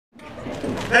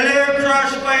Hello,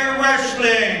 Crossfire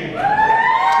Wrestling.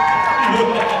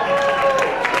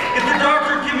 If the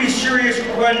doctor can be serious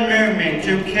for 1 moment,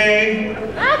 okay?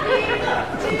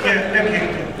 Yeah, okay.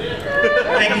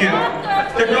 Thank you.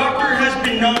 The doctor has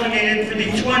been nominated for the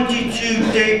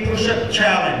 22-day push-up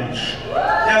challenge.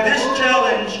 Now, this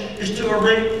challenge is to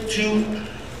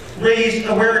raise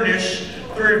awareness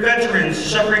for veterans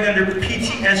suffering under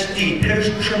PTSD,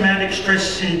 post-traumatic stress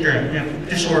syndrome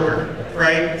disorder,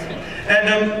 right? And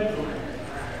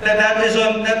that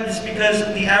is because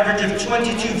the average of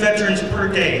 22 veterans per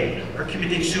day are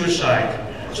committing suicide.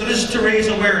 So this is to raise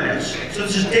awareness. So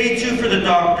this is day 2 for the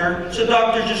doctor. So the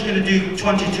doctor's just going to do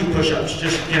 22 push-ups,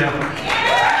 just, you know.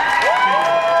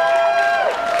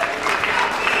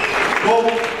 Well,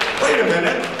 wait a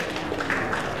minute.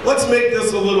 Let's make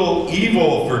this a little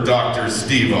evil for Dr.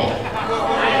 Stevil.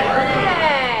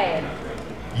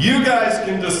 You guys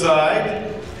can decide,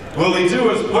 will he do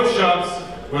his push-ups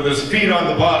with his feet on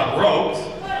the bottom ropes?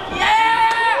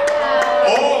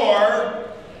 Yeah! Or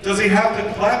does he have to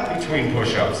clap between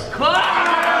push-ups?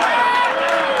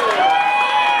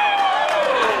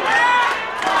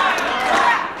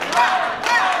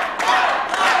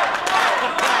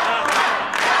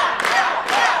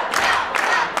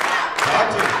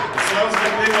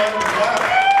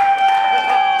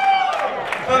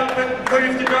 But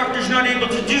if the doctor's not able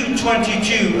to do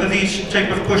 22 of these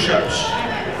type of push-ups?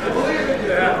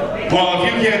 Well,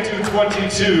 if you can't do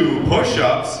 22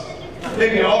 push-ups,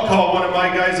 maybe I'll call one of my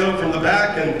guys out from the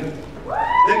back and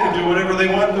they can do whatever they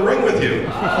want in the ring with you.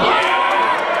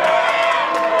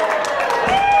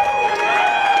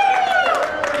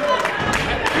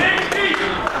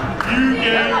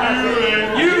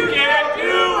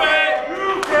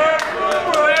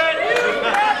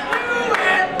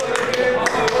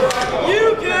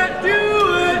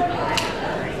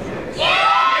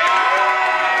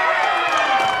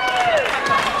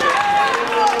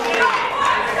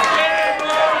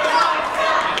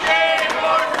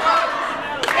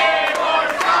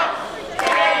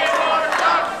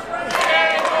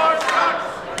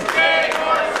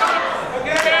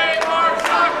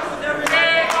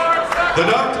 The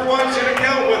doctor wants you to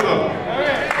count with him.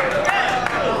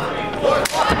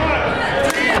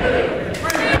 1, 2,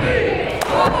 3,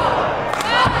 4,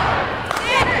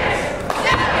 5, 6,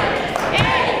 7,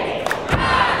 8, 9,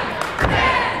 10, 11,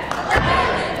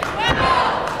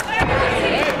 12, 13, 14,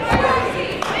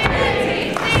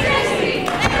 15, 16,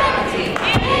 17,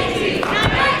 18,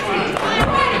 19, 20, 21.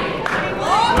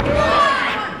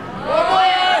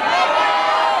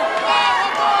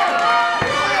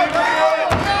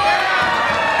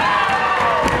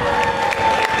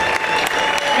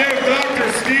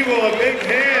 Stevil a big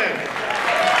hand.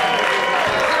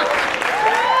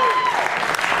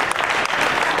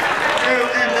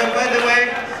 And by the way,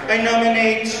 I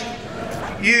nominate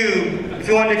you, if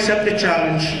you want to accept the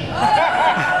challenge.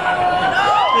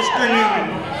 Mr. Newman.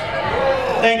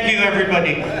 Thank you,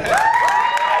 everybody.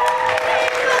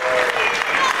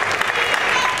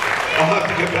 I'll have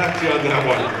to get back to you on that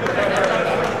one.